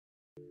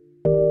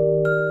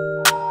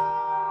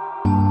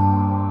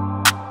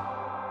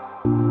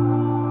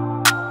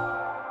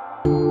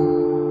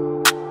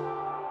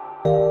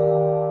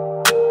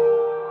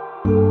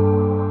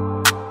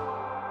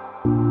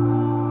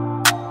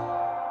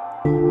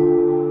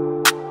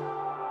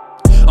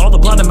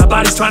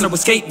body's trying to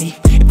escape me.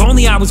 If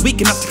only I was weak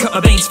enough to cut my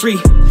veins free.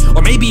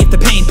 Or maybe if the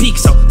pain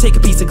peaks, I'll take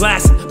a piece of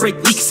glass and break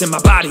leaks in my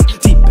body.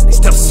 Deep and they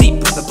still seep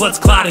when the blood's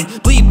clotting.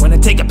 Bleed when I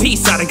take a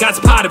piece out of God's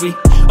pottery.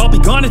 I'll be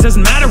gone, it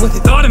doesn't matter what they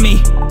thought of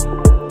me.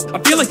 I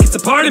feel like it's a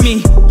part of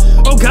me.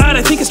 Oh God,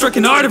 I think I struck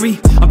an artery.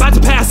 I'm about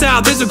to pass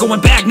out, there's no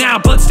going back now.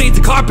 Blood stains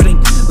the carpeting.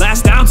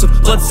 Last ounce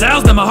of blood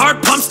cells, then my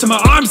heart pumps to my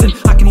arms. And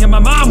I can hear my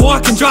mom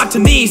walk and drop to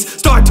knees.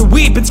 Start to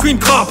weep and scream,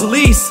 call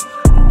police.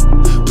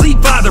 Plead,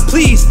 Father,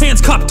 please.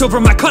 Hands cupped over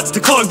my cuts to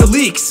clog the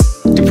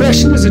leaks.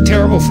 Depression is a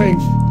terrible thing,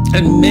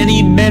 and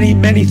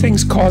many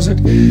things cause it.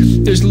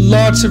 There's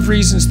lots of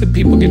reasons that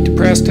people get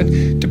depressed,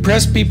 and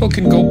depressed people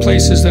can go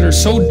places that are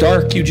so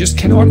dark you just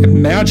cannot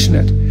imagine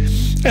it.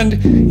 And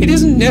it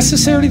isn't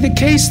necessarily the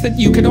case that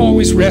you can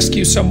always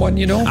rescue someone,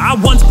 you know? I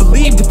once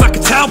believed if I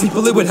could tell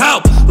people it would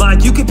help.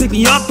 Like you could pick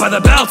me up by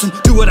the belt and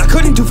do what I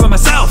couldn't do for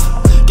myself.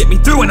 Get me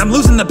through and I'm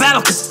losing the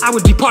battle, cause I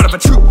would be part of a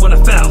troop when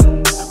I fell.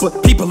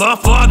 But people are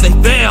flawed, they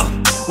fail.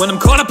 When I'm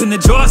caught up in the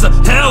jaws of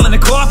hell in a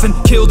coffin,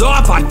 killed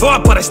off, I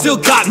fought, but I still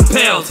got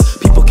impaled.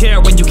 People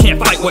care when you can't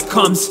fight what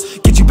comes.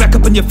 Get you back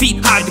up on your feet,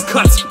 hide the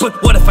cuts.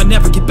 But what if I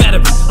never get better?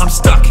 I'm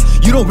stuck.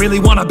 You don't really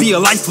wanna be a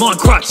lifelong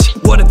crutch.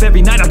 What if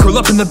every night I curl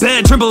up in the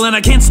bed, tremble and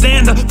I can't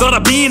stand the thought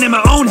of being in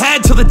my own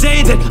head till the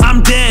day that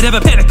I'm dead? Have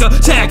a panic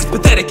attack, it's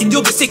pathetic, and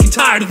you'll be sick and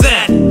tired of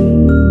that.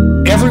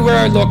 Everywhere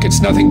I look,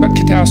 it's nothing but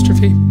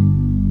catastrophe.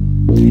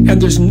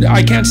 And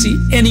I can't see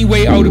any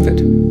way out of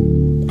it.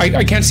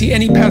 I can't see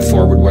any path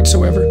forward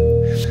whatsoever.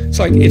 It's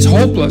like, it's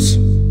hopeless.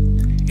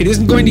 It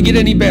isn't going to get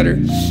any better.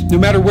 No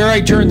matter where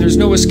I turn, there's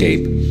no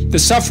escape. The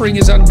suffering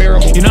is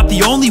unbearable. You're not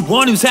the only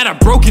one who's had a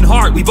broken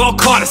heart. We've all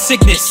caught a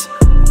sickness.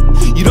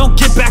 You don't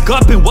get back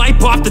up and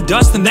wipe off the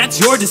dust, and that's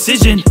your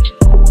decision.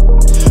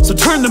 So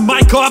turn the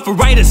mic off or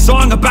write a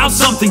song about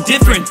something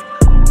different.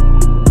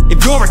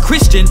 If you're a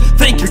Christian,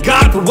 thank your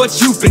God for what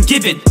you've been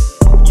given.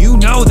 You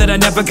know that I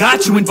never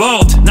got you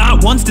involved.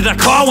 Not once did I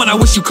call when I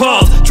wish you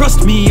called.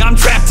 Trust me, I'm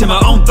trapped in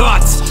my own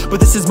thoughts. But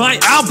this is my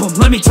album,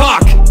 let me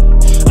talk.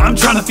 I'm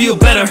trying to feel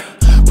better.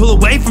 Pull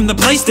away from the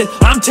place that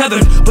I'm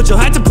tethered. But you'll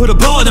have to put a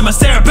bullet in my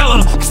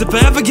cerebellum, cause if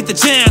I ever get the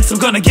chance, I'm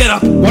gonna get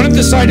up. One of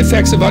the side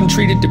effects of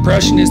untreated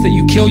depression is that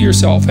you kill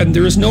yourself, and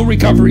there is no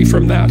recovery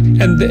from that.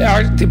 And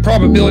the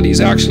probability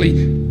is actually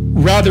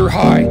rather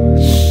high.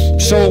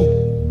 So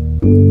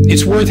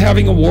it's worth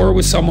having a war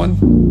with someone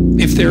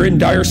if they're in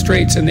dire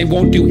straits and they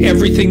won't do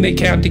everything they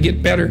can to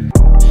get better.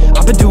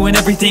 I've been doing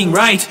everything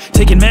right,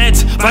 taking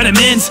meds,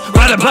 vitamins,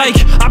 ride a bike.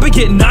 I've been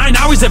getting 9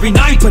 hours every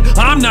night, but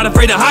I'm not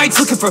afraid of heights.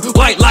 Looking for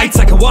white lights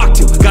I can walk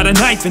to. Got a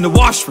knife in the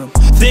washroom,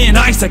 thin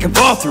ice I can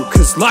fall through.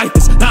 Cause life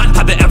is not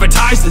how they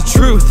advertise the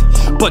truth.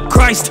 But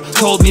Christ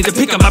told me to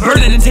pick up my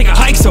burden and take a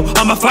hike. So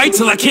I'ma fight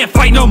till I can't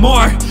fight no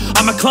more.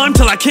 I'ma climb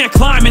till I can't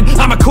climb, and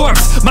I'm a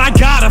corpse. My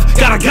God, I've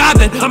got a God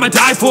that I'ma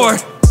die for.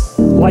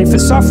 Life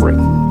is suffering.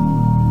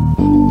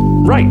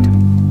 Right.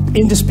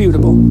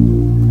 Indisputable.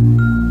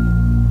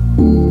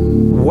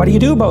 What do you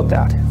do about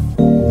that?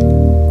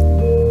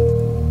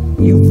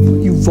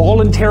 You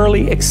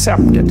voluntarily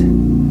accept it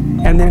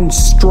and then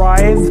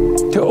strive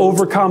to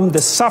overcome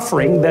the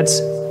suffering that's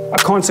a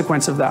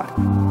consequence of that.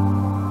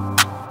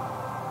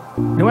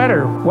 No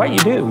matter what you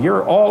do,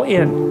 you're all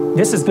in.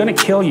 This is going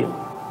to kill you.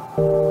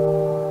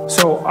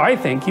 So I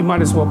think you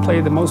might as well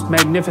play the most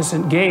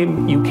magnificent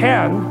game you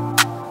can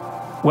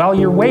while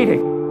you're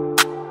waiting.